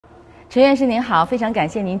陈院士您好，非常感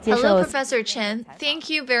谢您接受。Hello, Professor Chen. Thank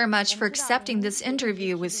you very much for accepting this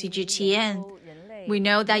interview with CGTN. We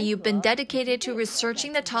know that you've been dedicated to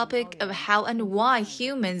researching the topic of how and why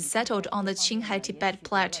humans settled on the Qinghai-Tibet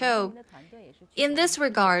Plateau. In this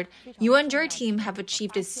regard, you and your team have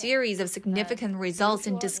achieved a series of significant results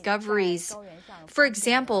and discoveries. For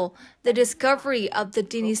example, the discovery of the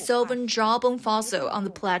Denisovan jawbone fossil on the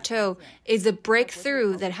plateau is a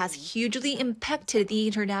breakthrough that has hugely impacted the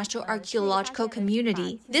international archaeological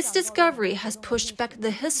community. This discovery has pushed back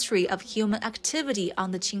the history of human activity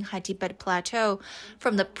on the Qinghai-Tibet Plateau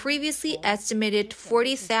from the previously estimated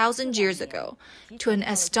 40,000 years ago to an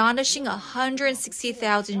astonishing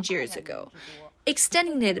 160,000 years ago,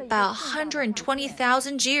 extending it by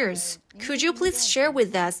 120,000 years. Could you please share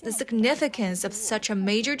with us the significance of such a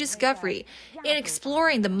major discovery in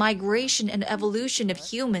exploring the migration and evolution of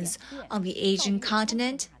humans on the Asian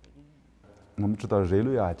continent? 我们知道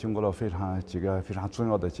人类经过了几个非常重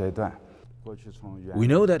要的阶段。 We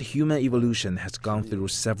know that human evolution has gone through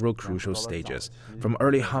several crucial stages, from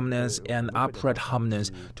early hominids and upright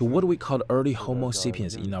hominids to what we call early Homo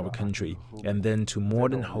sapiens in our country, and then to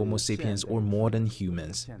modern Homo sapiens or modern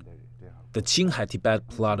humans. The Qinghai-Tibet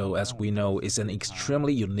Plateau, as we know, is an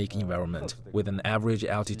extremely unique environment, with an average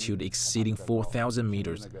altitude exceeding 4,000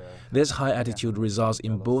 meters. This high altitude results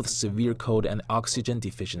in both severe cold and oxygen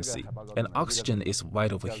deficiency, and oxygen is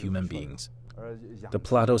vital for human beings. The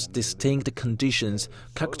plateau's distinct conditions,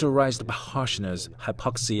 characterized by harshness,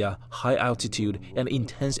 hypoxia, high altitude, and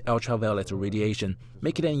intense ultraviolet radiation,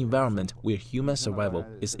 make it an environment where human survival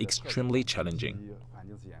is extremely challenging.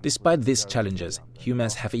 Despite these challenges,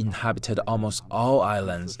 humans have inhabited almost all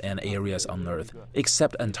islands and areas on Earth,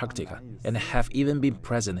 except Antarctica, and have even been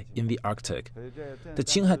present in the Arctic. The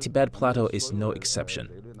Qinghai-Tibet Plateau is no exception.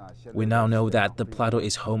 We now know that the plateau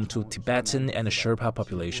is home to Tibetan and Sherpa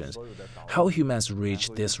populations. How humans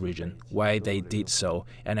reached this region, why they did so,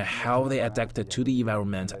 and how they adapted to the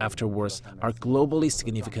environment afterwards are globally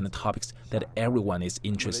significant topics that everyone is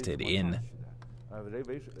interested in.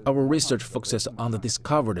 Our research focuses on the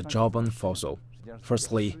discovered jawbone fossil.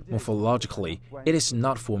 Firstly, morphologically, it is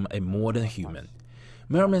not from a modern human.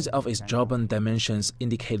 Measurements of its jawbone dimensions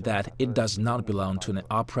indicate that it does not belong to an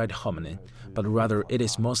upright hominin, but rather it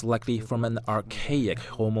is most likely from an archaic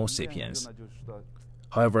Homo sapiens.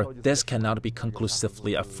 However, this cannot be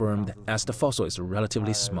conclusively affirmed as the fossil is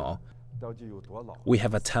relatively small. We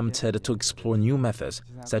have attempted to explore new methods,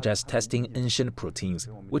 such as testing ancient proteins,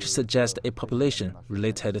 which suggest a population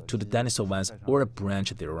related to the Denisovans or a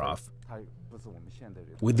branch thereof.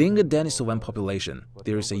 Within the Denisovan population,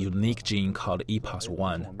 there is a unique gene called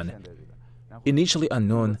EPAS1. Initially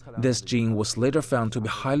unknown, this gene was later found to be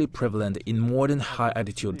highly prevalent in modern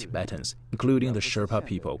high-altitude Tibetans, including the Sherpa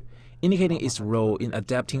people, indicating its role in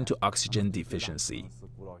adapting to oxygen deficiency.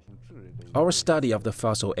 Our study of the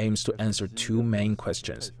fossil aims to answer two main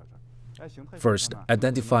questions. First,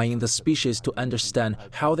 identifying the species to understand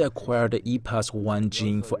how they acquired the EPAS1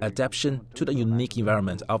 gene for adaptation to the unique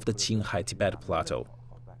environment of the Qinghai-Tibet Plateau.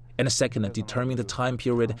 And second, determine the time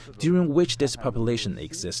period during which this population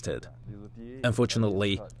existed.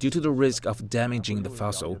 Unfortunately, due to the risk of damaging the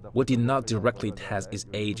fossil, we did not directly test its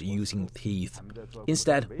age using teeth.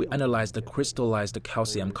 Instead, we analyzed the crystallized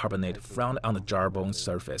calcium carbonate found on the jawbone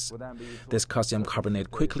surface. This calcium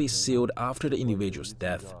carbonate quickly sealed after the individual's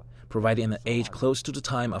death, providing an age close to the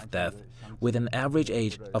time of death, with an average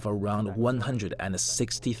age of around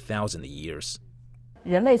 160,000 years.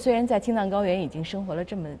 人类虽然在青藏高原已经生活了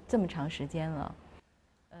这么长时间了。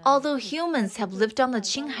 Although humans have lived on the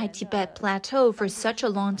Qinghai-Tibet Plateau for such a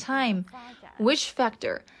long time, which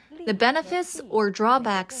factor, the benefits or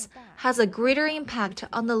drawbacks, has a greater impact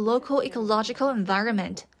on the local ecological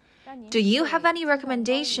environment? Do you have any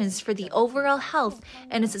recommendations for the overall health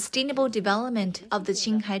and sustainable development of the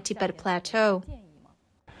Qinghai-Tibet Plateau?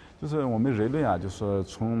 就是我们人类就是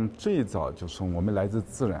从最早就是我们来自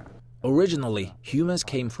自然。 Originally, humans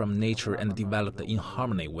came from nature and developed in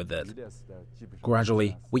harmony with it.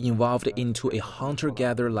 Gradually, we evolved into a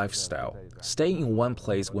hunter-gatherer lifestyle, staying in one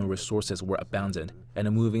place when resources were abundant and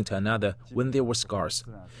moving to another when they were scarce,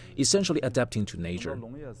 essentially adapting to nature.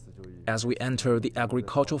 As we entered the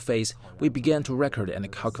agricultural phase, we began to record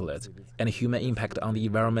and calculate, and human impact on the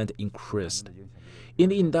environment increased. In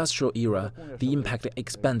the industrial era, the impact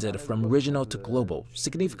expanded from regional to global,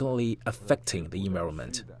 significantly affecting the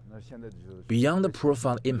environment. Beyond the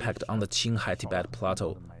profound impact on the Qinghai-Tibet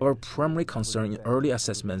Plateau, our primary concern in early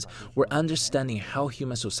assessments were understanding how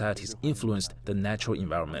human societies influenced the natural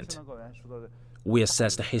environment. We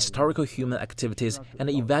assessed the historical human activities and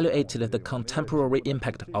evaluated the contemporary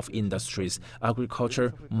impact of industries,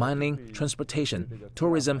 agriculture, mining, transportation,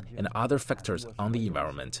 tourism, and other factors on the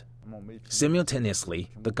environment. Simultaneously,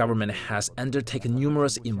 the government has undertaken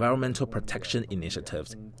numerous environmental protection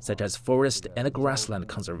initiatives, such as forest and grassland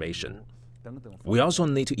conservation. We also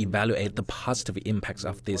need to evaluate the positive impacts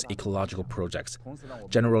of these ecological projects.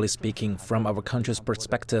 Generally speaking, from our country's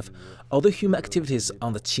perspective, although human activities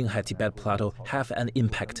on the Qinghai-Tibet Plateau have an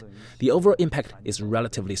impact, the overall impact is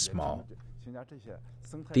relatively small.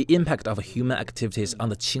 The impact of human activities on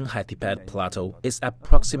the Qinghai-Tibet Plateau is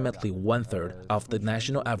approximately one-third of the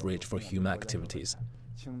national average for human activities.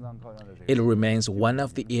 It remains one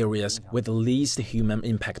of the areas with the least human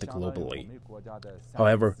impact globally.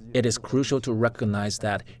 However, it is crucial to recognize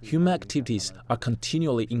that human activities are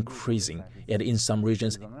continually increasing, and in some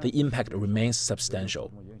regions, the impact remains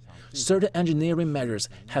substantial. Certain engineering measures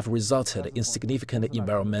have resulted in significant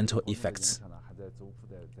environmental effects.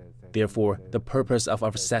 Therefore, the purpose of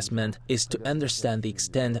our assessment is to understand the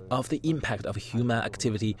extent of the impact of human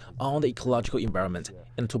activity on the ecological environment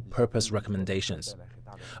and to purpose recommendations.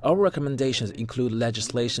 Our recommendations include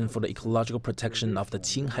legislation for the ecological protection of the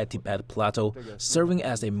Qinghai-Tibet Plateau, serving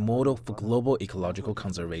as a model for global ecological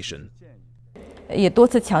conservation.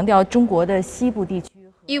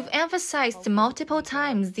 You've emphasized multiple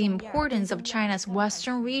times the importance of China's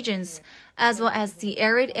western regions, as well as the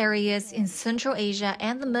arid areas in Central Asia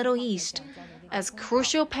and the Middle East, as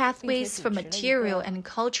crucial pathways for material and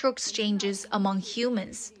cultural exchanges among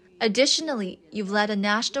humans. Additionally, you've led a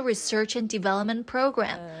national research and development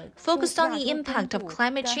program focused on the impact of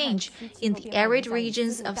climate change in the arid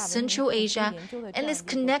regions of Central Asia and its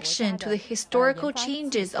connection to the historical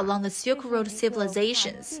changes along the Silk Road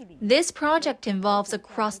civilizations. This project involves a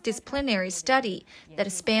cross-disciplinary study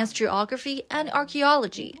that spans geography and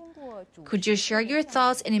archaeology. Could you share your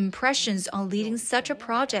thoughts and impressions on leading such a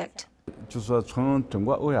project?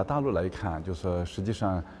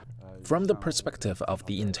 From the perspective of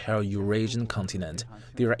the entire Eurasian continent,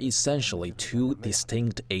 there are essentially two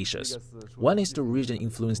distinct Asias. One is the region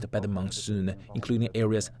influenced by the monsoon, including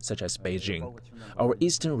areas such as Beijing, our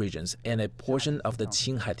eastern regions, and a portion of the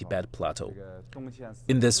Qinghai-Tibet Plateau.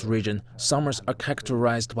 In this region, summers are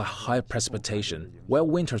characterized by high precipitation, while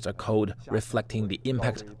winters are cold, reflecting the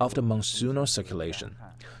impact of the monsoonal circulation.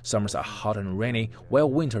 Summers are hot and rainy, while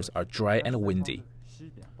winters are dry and windy.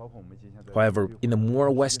 However, in the more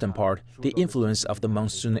western part, the influence of the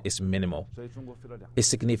monsoon is minimal. A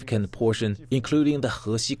significant portion, including the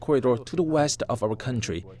Hexi corridor to the west of our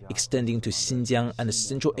country, extending to Xinjiang and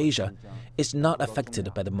Central Asia, is not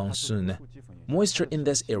affected by the monsoon. Moisture in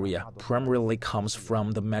this area primarily comes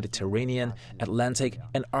from the Mediterranean, Atlantic,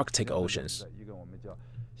 and Arctic Oceans.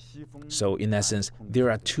 So, in essence,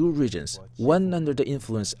 there are two regions, one under the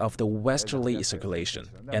influence of the westerly circulation,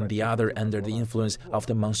 and the other under the influence of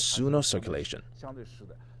the monsoonal circulation.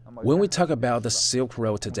 When we talk about the Silk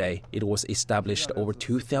Road today, it was established over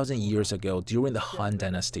 2,000 years ago during the Han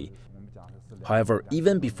Dynasty. However,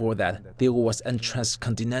 even before that, there was a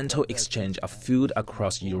transcontinental exchange of food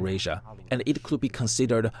across Eurasia, and it could be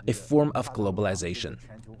considered a form of globalization.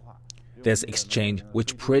 This exchange,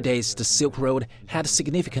 which predates the Silk Road, had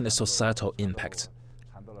significant societal impact.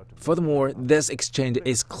 Furthermore, this exchange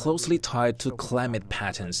is closely tied to climate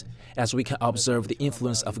patterns, as we can observe the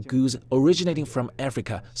influence of goods originating from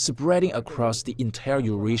Africa spreading across the entire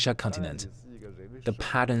Eurasia continent. The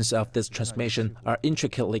patterns of this transmission are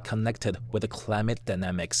intricately connected with the climate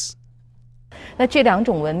dynamics.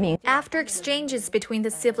 After exchanges between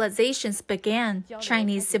the civilizations began,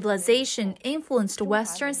 Chinese civilization influenced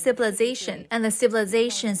Western civilization and the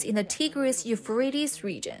civilizations in the Tigris-Euphrates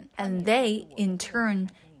region, and they, in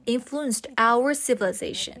turn, influenced our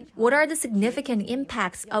civilization. What are the significant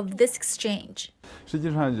impacts of this exchange?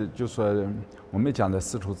 In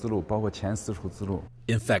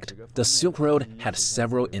fact, the Silk Road had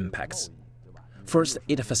several impacts. First,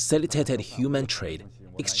 it facilitated human trade,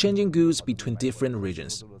 exchanging goods between different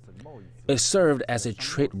regions. It served as a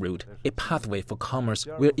trade route, a pathway for commerce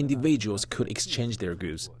where individuals could exchange their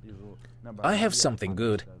goods. I have something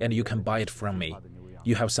good, and you can buy it from me.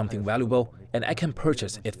 You have something valuable, and I can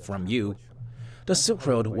purchase it from you. The Silk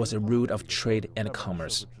Road was a route of trade and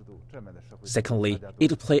commerce. Secondly,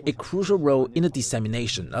 it played a crucial role in the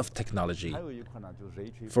dissemination of technology.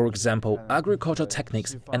 For example, agricultural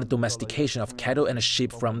techniques and the domestication of cattle and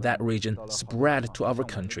sheep from that region spread to our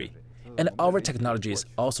country, and our technologies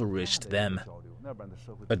also reached them.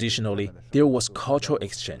 Additionally, there was cultural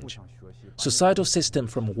exchange. Societal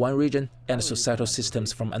systems from one region and societal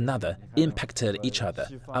systems from another impacted each other,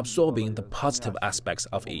 absorbing the positive aspects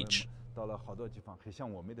of each.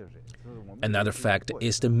 Another fact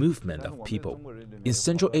is the movement of people. In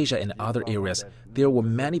Central Asia and other areas, there were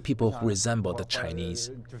many people who resembled the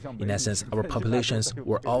Chinese. In essence, our populations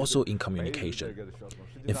were also in communication.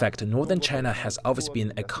 In fact, northern China has always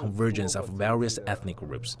been a convergence of various ethnic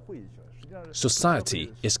groups.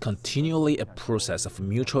 Society is continually a process of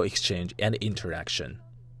mutual exchange and interaction.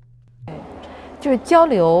 就是交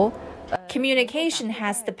流。 Communication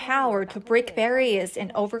has the power to break barriers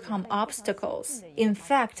and overcome obstacles. In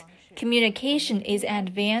fact, communication is an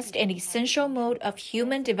advanced and essential mode of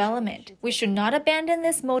human development. We should not abandon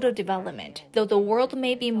this mode of development, though the world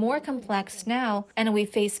may be more complex now and we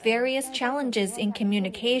face various challenges in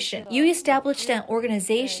communication. You established an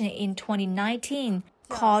organization in 2019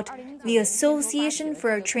 called the Association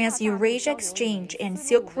for Trans-Eurasia Exchange and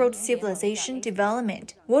Silk Road Civilization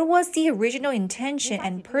Development. What was the original intention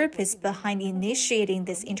and purpose behind initiating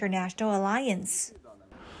this international alliance?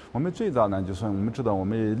 We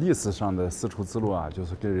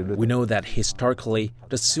know that historically,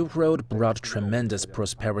 the Silk Road brought tremendous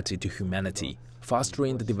prosperity to humanity,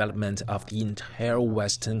 fostering the development of the entire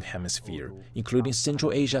Western Hemisphere, including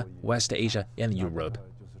Central Asia, West Asia, and Europe.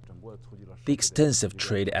 The extensive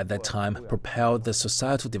trade at that time propelled the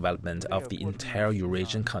societal development of the entire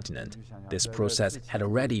Eurasian continent. This process had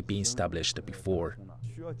already been established before.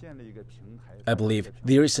 I believe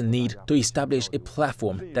there is a need to establish a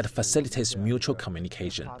platform that facilitates mutual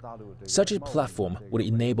communication. Such a platform would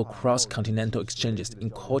enable cross-continental exchanges in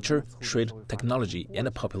culture, trade, technology,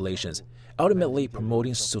 and populations, ultimately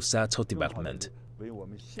promoting societal development.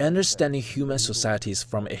 Understanding human societies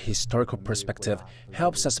from a historical perspective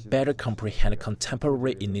helps us better comprehend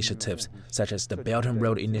contemporary initiatives such as the Belt and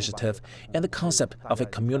Road Initiative and the concept of a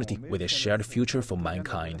community with a shared future for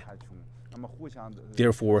mankind.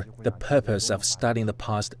 Therefore, the purpose of studying the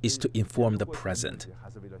past is to inform the present.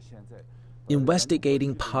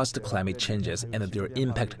 Investigating past climate changes and their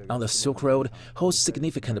impact on the Silk Road holds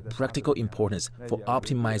significant practical importance for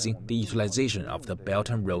optimizing the utilization of the Belt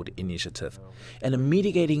and Road Initiative and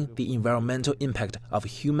mitigating the environmental impact of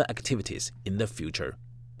human activities in the future.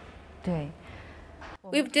 对。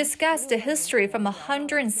 We've discussed the history from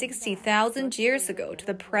 160,000 years ago to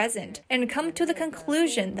the present and come to the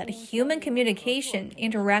conclusion that human communication,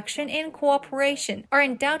 interaction, and cooperation are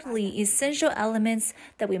undoubtedly essential elements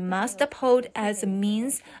that we must uphold as a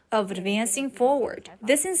means of advancing forward.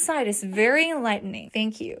 This insight is very enlightening.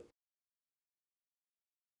 Thank you.